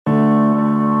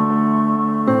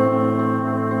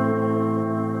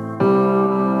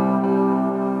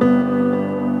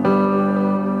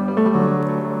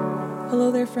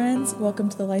Welcome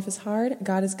to the Life is Hard,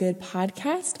 God is Good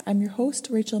podcast. I'm your host,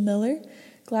 Rachel Miller.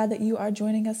 Glad that you are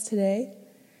joining us today.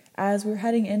 As we're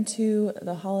heading into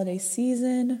the holiday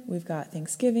season, we've got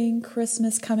Thanksgiving,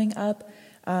 Christmas coming up.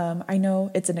 I know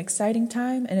it's an exciting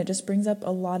time, and it just brings up a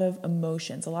lot of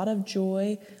emotions, a lot of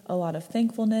joy, a lot of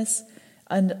thankfulness,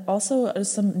 and also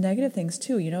some negative things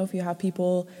too. You know, if you have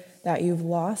people that you've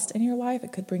lost in your life,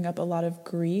 it could bring up a lot of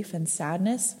grief and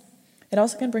sadness. It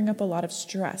also can bring up a lot of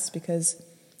stress because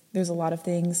there's a lot of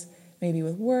things maybe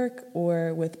with work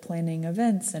or with planning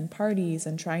events and parties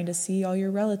and trying to see all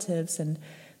your relatives, and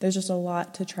there's just a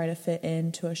lot to try to fit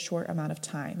into a short amount of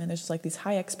time. And there's just like these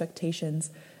high expectations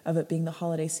of it being the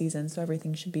holiday season, so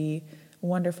everything should be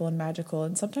wonderful and magical,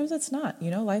 and sometimes it's not.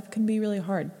 You know, life can be really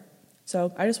hard.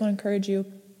 So I just want to encourage you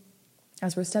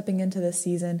as we're stepping into this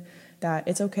season that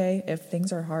it's okay if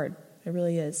things are hard. It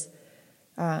really is.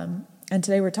 And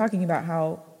today we're talking about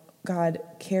how God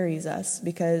carries us,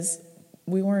 because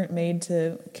we weren't made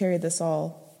to carry this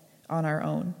all on our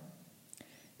own.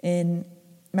 In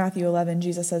Matthew 11,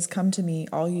 Jesus says, "Come to me,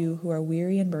 all you who are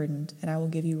weary and burdened, and I will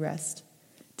give you rest.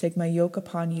 Take my yoke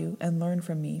upon you and learn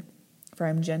from me, for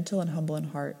I am gentle and humble in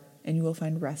heart, and you will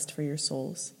find rest for your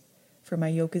souls. For my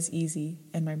yoke is easy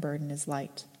and my burden is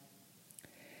light."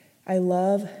 I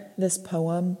love this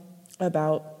poem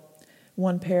about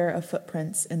one pair of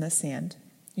footprints in the sand.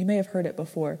 You may have heard it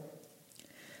before.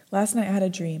 Last night I had a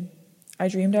dream. I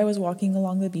dreamed I was walking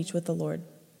along the beach with the Lord.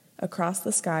 Across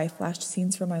the sky flashed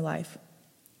scenes from my life.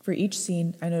 For each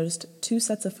scene, I noticed two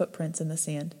sets of footprints in the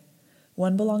sand.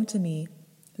 One belonged to me,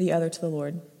 the other to the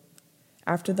Lord.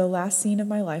 After the last scene of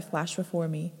my life flashed before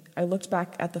me, I looked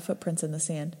back at the footprints in the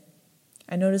sand.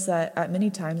 I noticed that at many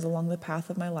times along the path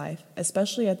of my life,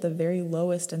 especially at the very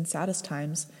lowest and saddest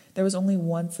times, there was only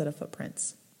one set of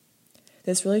footprints.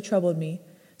 This really troubled me,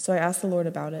 so I asked the Lord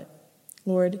about it.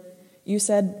 "Lord, you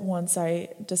said once I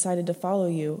decided to follow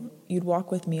you, you'd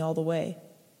walk with me all the way.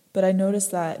 But I noticed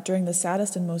that during the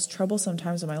saddest and most troublesome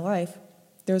times of my life,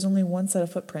 there was only one set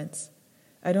of footprints.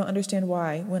 I don't understand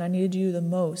why, when I needed you the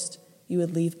most, you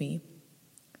would leave me."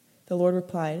 The Lord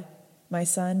replied, "My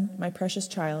son, my precious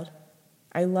child,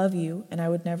 I love you and I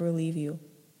would never leave you.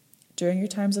 During your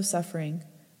times of suffering,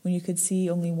 when you could see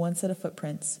only one set of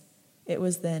footprints, it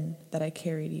was then that I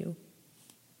carried you."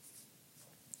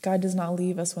 God does not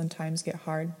leave us when times get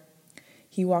hard.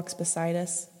 He walks beside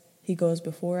us, He goes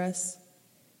before us,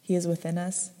 He is within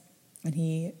us, and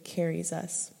He carries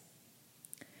us.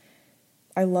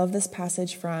 I love this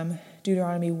passage from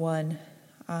Deuteronomy 1,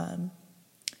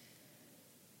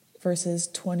 verses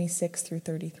 26 through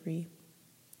 33.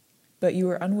 "But you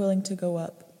were unwilling to go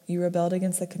up. You rebelled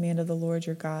against the command of the Lord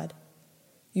your God.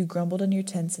 You grumbled in your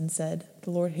tents and said,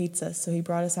 'The Lord hates us, so He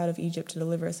brought us out of Egypt to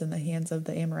deliver us in the hands of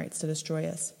the Amorites to destroy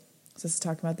us.'" So this is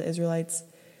talking about the Israelites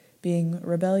being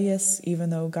rebellious, even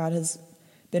though God has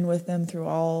been with them through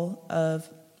all of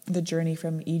the journey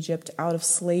from Egypt out of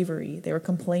slavery. They were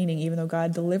complaining, even though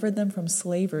God delivered them from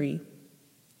slavery.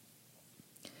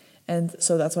 And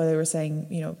so that's why they were saying,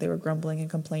 they were grumbling and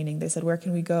complaining. They said, "Where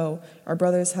can we go? Our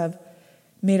brothers have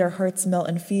made our hearts melt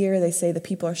in fear. They say the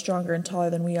people are stronger and taller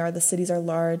than we are. The cities are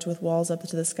large with walls up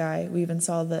to the sky. We even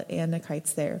saw the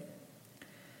Anakites there."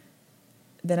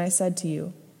 Then I said to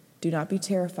you, "Do not be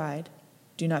terrified.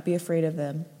 Do not be afraid of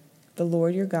them. The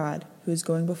Lord your God, who is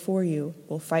going before you,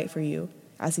 will fight for you,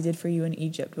 as He did for you in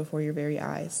Egypt before your very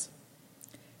eyes,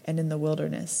 and in the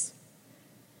wilderness.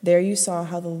 There you saw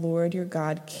how the Lord your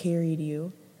God carried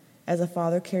you, as a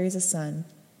father carries a son,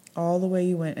 all the way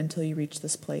you went until you reached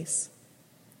this place.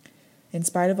 In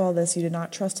spite of all this, you did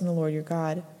not trust in the Lord your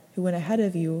God, who went ahead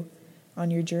of you on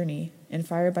your journey, in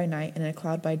fire by night and in a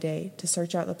cloud by day, to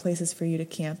search out the places for you to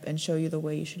camp and show you the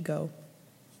way you should go."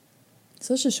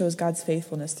 So this just shows God's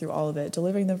faithfulness through all of it,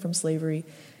 delivering them from slavery,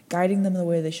 guiding them the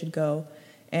way they should go,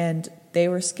 and they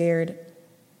were scared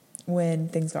when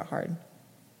things got hard.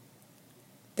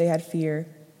 They had fear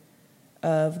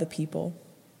of the people.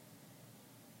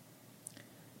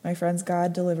 My friends,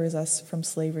 God delivers us from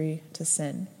slavery to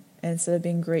sin. And instead of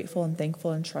being grateful and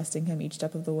thankful and trusting Him each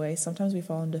step of the way, sometimes we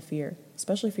fall into fear,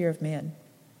 especially fear of man,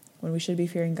 when we should be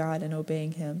fearing God and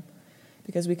obeying Him.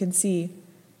 Because we can see,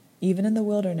 even in the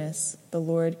wilderness, the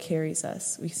Lord carries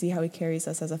us. We see how He carries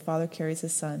us as a father carries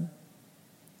his son.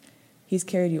 He's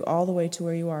carried you all the way to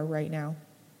where you are right now.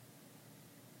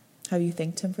 Have you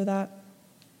thanked Him for that?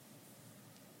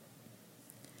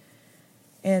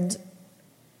 And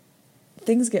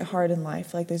things get hard in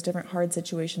life. Like there's different hard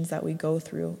situations that we go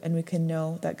through, and we can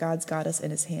know that God's got us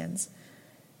in His hands.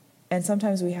 And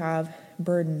sometimes we have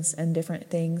burdens and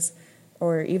different things,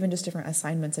 or even just different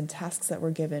assignments and tasks that we're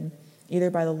given,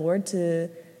 either by the Lord to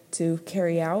to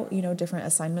carry out, different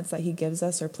assignments that he gives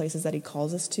us or places that he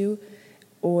calls us to,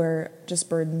 or just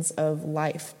burdens of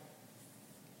life.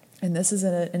 And this is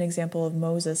an example of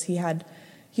Moses.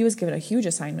 He was given a huge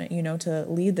assignment, to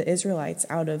lead the Israelites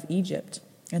out of Egypt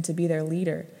and to be their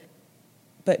leader.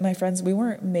 But my friends, we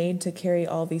weren't made to carry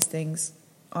all these things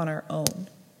on our own.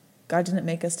 God didn't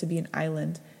make us to be an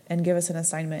island and give us an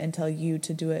assignment and tell you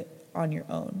to do it on your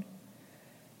own.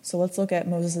 So let's look at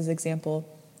Moses' example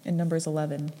in Numbers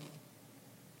 11.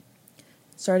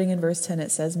 Starting in verse 10,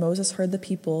 it says, Moses heard the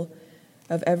people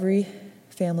of every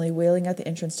family wailing at the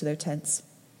entrance to their tents.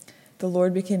 The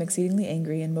Lord became exceedingly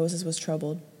angry, and Moses was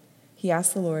troubled. He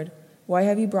asked the Lord, "Why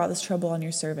have you brought this trouble on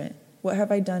your servant? What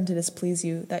have I done to displease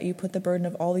you, that you put the burden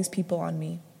of all these people on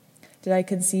me? Did I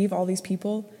conceive all these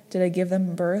people? Did I give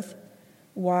them birth?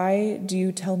 Why do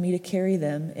you tell me to carry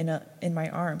them in my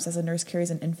arms, as a nurse carries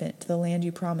an infant, to the land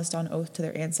you promised on oath to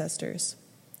their ancestors?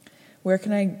 Where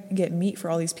can I get meat for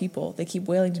all these people? They keep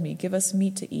wailing to me, 'Give us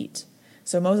meat to eat.'"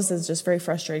 So Moses is just very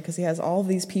frustrated because he has all of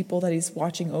these people that he's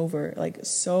watching over, like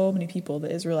so many people,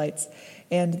 the Israelites,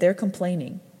 and they're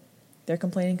complaining. They're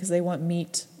complaining because they want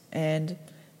meat, and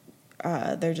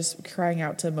they're just crying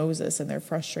out to Moses, and they're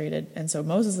frustrated. And so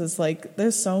Moses is like,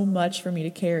 there's so much for me to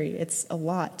carry. It's a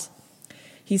lot.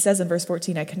 He says in verse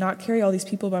 14, "I cannot carry all these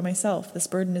people by myself. This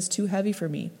burden is too heavy for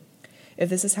me. If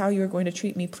this is how you are going to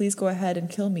treat me, please go ahead and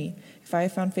kill me. If I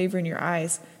have found favor in your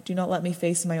eyes, do not let me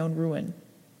face my own ruin."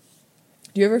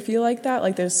 Do you ever feel like that?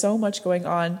 Like there's so much going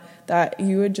on that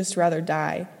you would just rather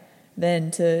die than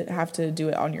to have to do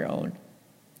it on your own.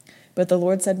 But the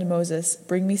Lord said to Moses,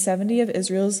 "Bring me 70 of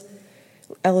Israel's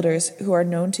elders who are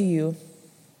known to you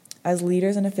as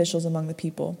leaders and officials among the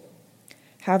people.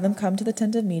 Have them come to the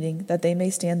tent of meeting, that they may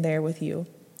stand there with you.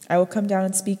 I will come down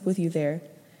and speak with you there,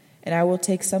 and I will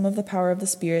take some of the power of the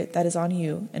Spirit that is on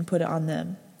you and put it on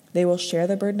them. They will share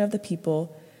the burden of the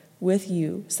people with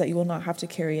you, so that you will not have to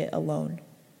carry it alone."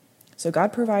 So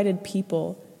God provided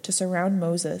people to surround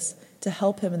Moses to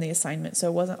help him in the assignment, so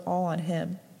it wasn't all on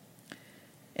him.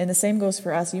 And the same goes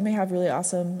for us. You may have really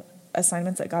awesome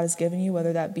assignments that God has given you,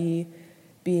 whether that be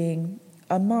being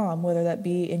a mom, whether that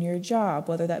be in your job,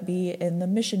 whether that be in the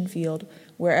mission field.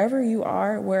 Wherever you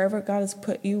are, wherever God has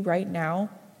put you right now,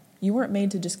 you weren't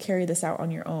made to just carry this out on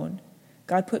your own.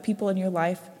 God put people in your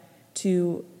life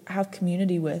to have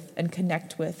community with and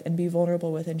connect with and be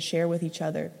vulnerable with and share with each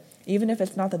other. Even if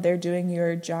it's not that they're doing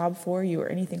your job for you or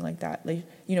anything like that.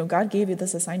 God gave you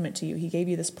this assignment to you. He gave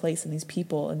you this place and these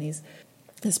people and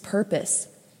this purpose.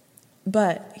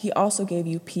 But he also gave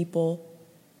you people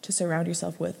to surround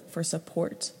yourself with for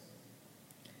support.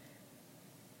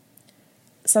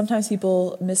 Sometimes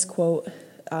people misquote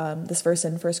this verse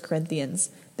in 1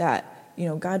 Corinthians that,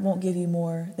 God won't give you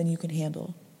more than you can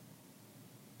handle.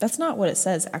 That's not what it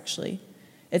says, actually.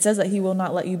 It says that he will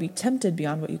not let you be tempted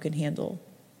beyond what you can handle.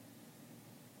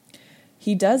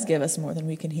 He does give us more than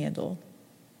we can handle.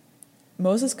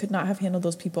 Moses could not have handled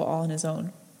those people all on his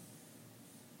own.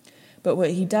 But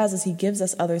what he does is he gives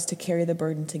us others to carry the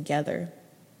burden together.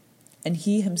 And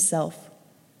he himself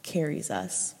carries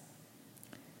us.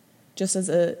 Just as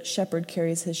a shepherd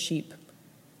carries his sheep.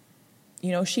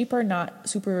 Sheep are not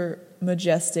super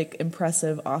majestic,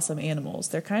 impressive, awesome animals.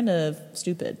 They're kind of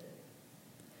stupid.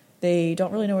 They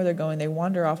don't really know where they're going. They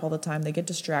wander off all the time. They get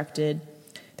distracted.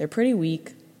 They're pretty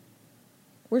weak.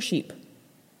 We're sheep.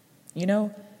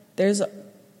 It's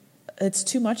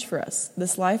too much for us.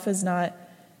 This life is not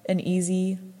an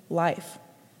easy life.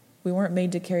 We weren't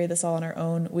made to carry this all on our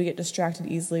own. We get distracted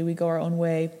easily. We go our own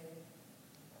way.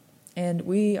 And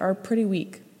we are pretty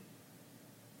weak.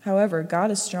 However,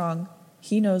 God is strong.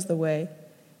 He knows the way.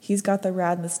 He's got the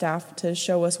rod and the staff to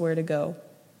show us where to go.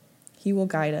 He will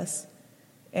guide us.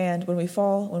 And when we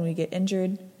fall, when we get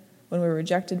injured, when we're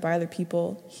rejected by other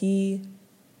people, he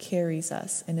carries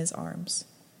us in his arms.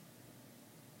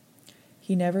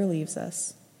 He never leaves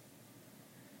us.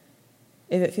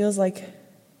 If it feels like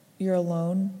you're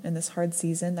alone in this hard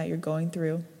season that you're going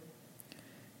through,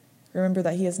 remember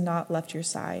that he has not left your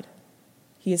side.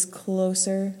 He is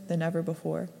closer than ever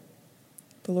before.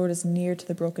 The Lord is near to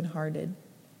the brokenhearted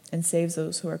and saves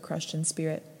those who are crushed in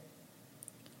spirit.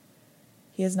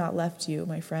 He has not left you,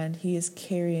 my friend. He is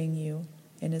carrying you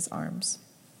in his arms.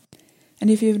 And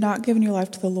if you have not given your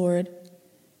life to the Lord,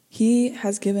 he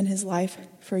has given his life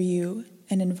for you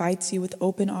and invites you with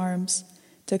open arms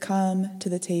to come to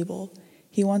the table.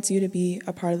 He wants you to be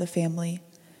a part of the family.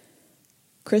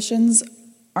 Christians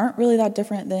aren't really that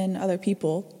different than other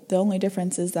people. The only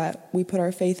difference is that we put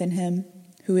our faith in him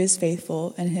who is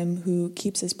faithful and him who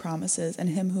keeps his promises and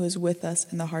him who is with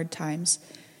us in the hard times.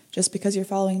 Just because you're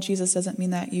following Jesus doesn't mean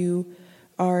that you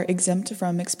are exempt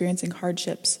from experiencing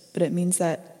hardships, but it means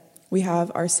that we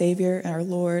have our Savior and our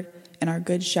Lord and our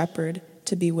Good Shepherd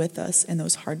to be with us in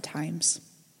those hard times.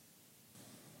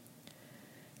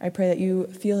 I pray that you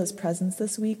feel his presence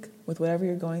this week with whatever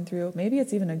you're going through. Maybe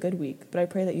it's even a good week, but I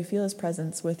pray that you feel his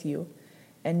presence with you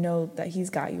and know that he's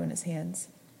got you in his hands,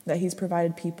 that he's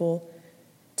provided people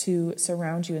to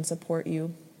surround you and support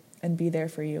you and be there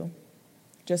for you,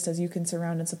 just as you can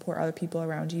surround and support other people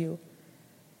around you.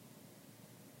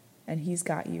 And he's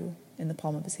got you in the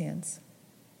palm of his hands.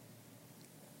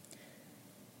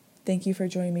 Thank you for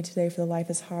joining me today for the Life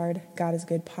is Hard, God is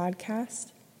Good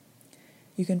podcast.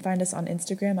 You can find us on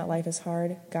Instagram at Life is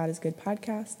Hard, God is Good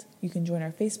podcast. You can join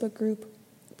our Facebook group.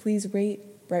 Please rate,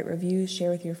 write reviews,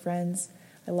 share with your friends.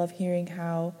 I love hearing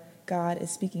how God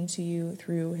is speaking to you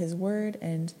through his word,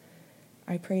 and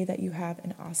I pray that you have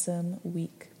an awesome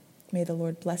week. May the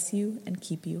Lord bless you and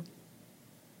keep you.